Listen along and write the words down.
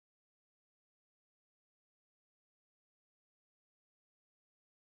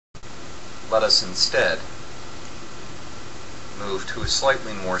let us instead move to a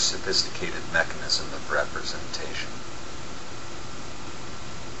slightly more sophisticated mechanism of representation.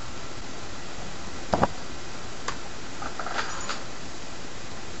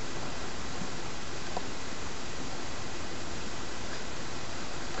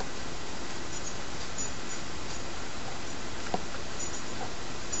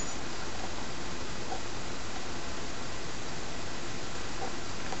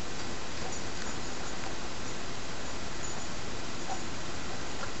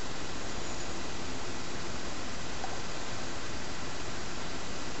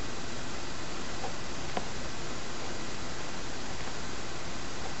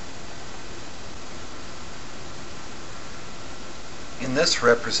 In this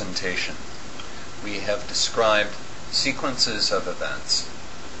representation, we have described sequences of events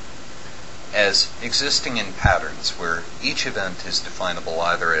as existing in patterns where each event is definable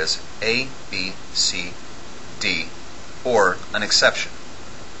either as A, B, C, D, or an exception.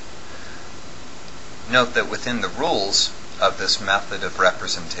 Note that within the rules of this method of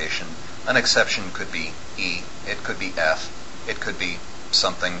representation, an exception could be E, it could be F, it could be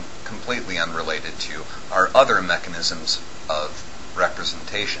something completely unrelated to our other mechanisms of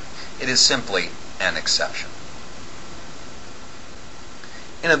representation. It is simply an exception.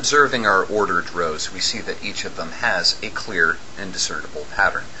 In observing our ordered rows, we see that each of them has a clear and discernible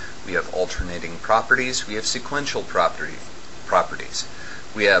pattern. We have alternating properties, we have sequential properties.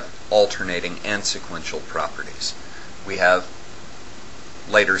 We have alternating and sequential properties. We have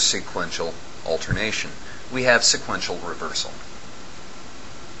later sequential alternation. We have sequential reversal.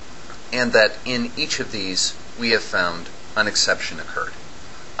 And that in each of these we have found an exception occurred,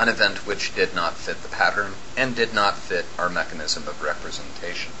 an event which did not fit the pattern and did not fit our mechanism of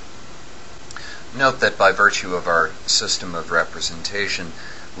representation. Note that by virtue of our system of representation,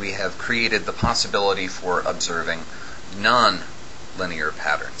 we have created the possibility for observing non-linear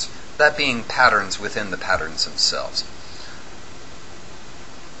patterns, that being patterns within the patterns themselves.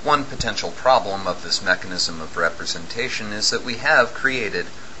 One potential problem of this mechanism of representation is that we have created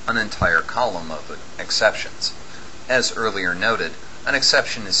an entire column of exceptions. As earlier noted, an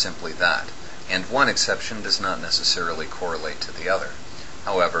exception is simply that, and one exception does not necessarily correlate to the other.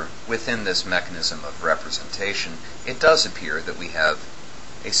 However, within this mechanism of representation, it does appear that we have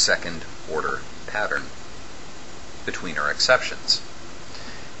a second-order pattern between our exceptions.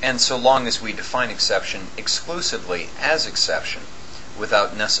 And so long as we define exception exclusively as exception,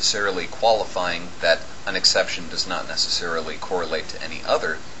 without necessarily qualifying that an exception does not necessarily correlate to any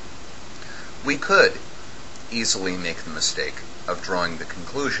other, we could easily make the mistake of drawing the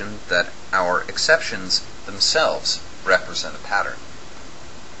conclusion that our exceptions themselves represent a pattern.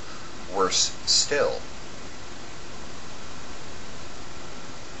 Worse still,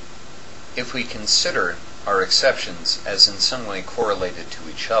 if we consider our exceptions as in some way correlated to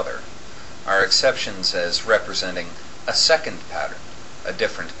each other, our exceptions as representing a second pattern, a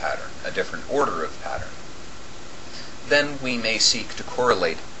different order of pattern, then we may seek to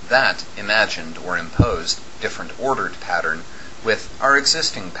correlate that imagined or imposed different ordered pattern with our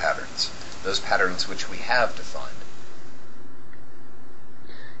existing patterns, those patterns which we have defined.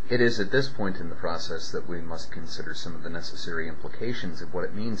 It is at this point in the process that we must consider some of the necessary implications of what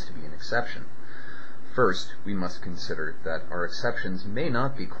it means to be an exception. First, we must consider that our exceptions may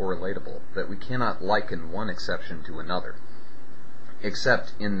not be correlatable, that we cannot liken one exception to another,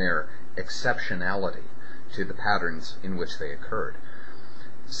 except in their exceptionality to the patterns in which they occurred.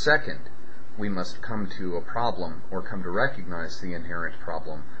 Second, we must come to a problem, or come to recognize the inherent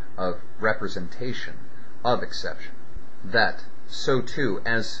problem of representation of exception. That, so too,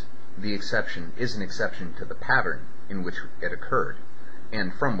 as the exception is an exception to the pattern in which it occurred,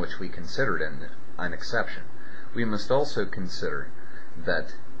 and from which we consider it an exception, we must also consider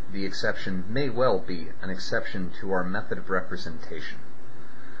that the exception may well be an exception to our method of representation.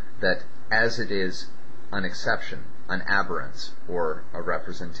 That as it is an exception, an aberrance, or a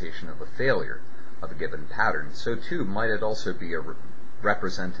representation of a failure of a given pattern, so too might it also be a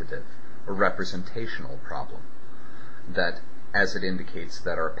representative or representational problem. That as it indicates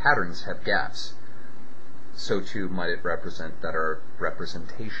that our patterns have gaps, so too might it represent that our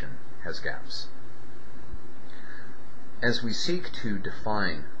representation has gaps. As we seek to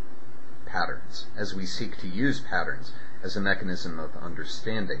define patterns, as we seek to use patterns as a mechanism of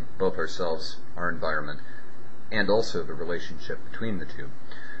understanding both ourselves, our environment, and also the relationship between the two,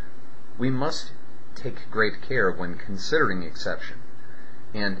 we must take great care when considering exception,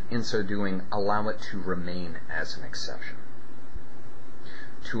 and in so doing allow it to remain as an exception.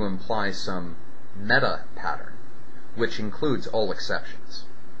 To imply some meta pattern, which includes all exceptions,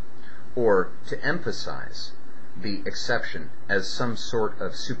 or to emphasize the exception as some sort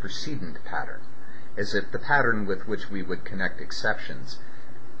of supersedent pattern, as if the pattern with which we would connect exceptions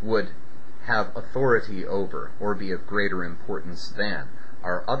would have authority over or be of greater importance than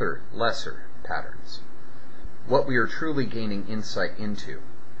our other lesser patterns. What we are truly gaining insight into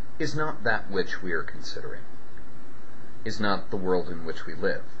is not that which we are considering, is not the world in which we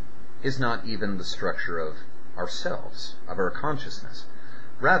live, is not even the structure of ourselves, of our consciousness.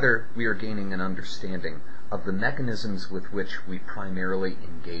 Rather, we are gaining an understanding of the mechanisms with which we primarily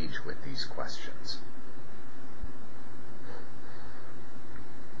engage with these questions.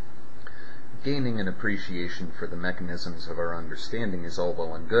 Gaining an appreciation for the mechanisms of our understanding is all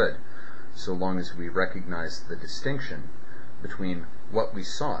well and good, so long as we recognize the distinction between what we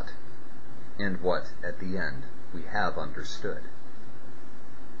sought and what, at the end, we have understood.